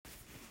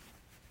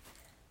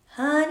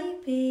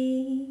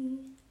Honeybee,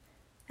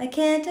 I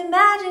can't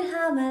imagine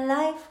how my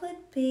life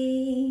would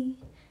be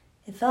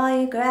if all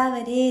your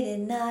gravity did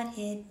not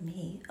hit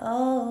me.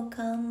 Oh,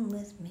 come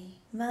with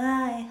me,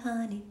 my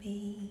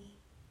honeybee.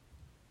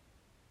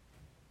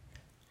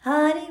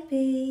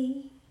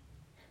 Honeybee,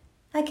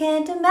 I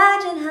can't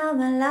imagine how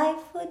my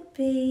life would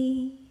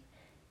be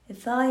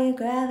if all your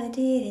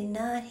gravity did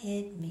not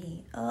hit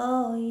me.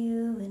 Oh,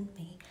 you and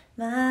me,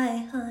 my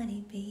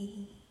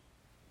honeybee.